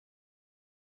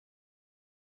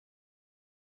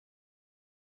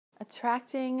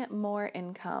attracting more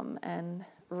income and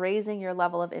raising your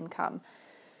level of income.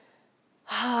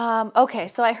 Okay,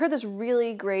 so I heard this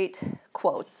really great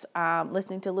quote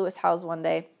listening to Lewis Howes one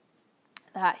day,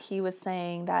 that he was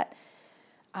saying that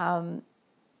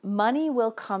money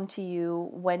will come to you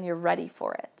when you're ready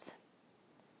for it.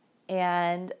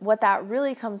 And what that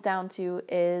really comes down to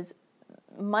is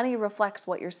money reflects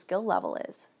what your skill level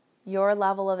is. Your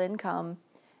level of income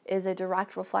is a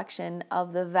direct reflection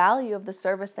of the value of the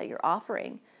service that you're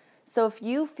offering. So if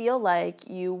you feel like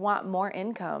you want more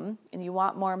income and you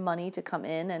want more money to come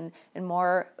in and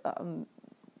more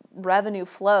revenue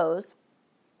flows,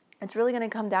 it's really going to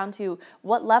come down to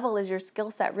what level is your skill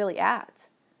set really at?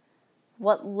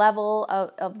 What level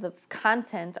of the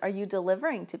content are you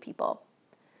delivering to people?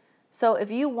 So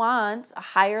if you want a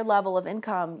higher level of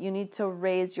income, you need to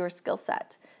raise your skill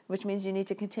set, which means you need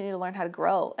to continue to learn how to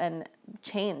grow and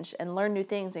change and learn new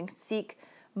things and seek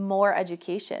more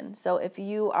education. So if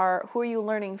you are, who are you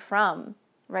learning from,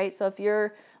 right? So if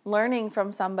you're learning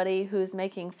from somebody who's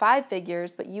making 5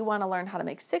 figures, but you want to learn how to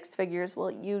make 6 figures, well,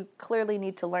 you clearly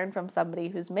need to learn from somebody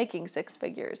who's making 6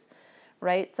 figures,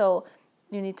 right? So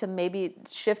you need to maybe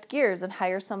shift gears and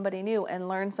hire somebody new and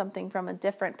learn something from a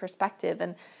different perspective.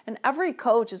 And every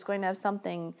coach is going to have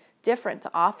something different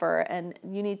to offer. And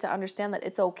you need to understand that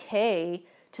it's okay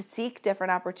to seek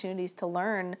different opportunities to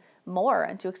learn more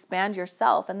and to expand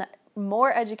yourself. And that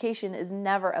more education is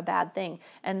never a bad thing.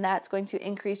 And that's going to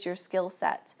increase your skill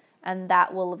set. And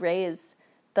that will raise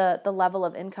the level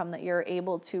of income that you're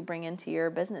able to bring into your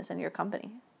business and your company.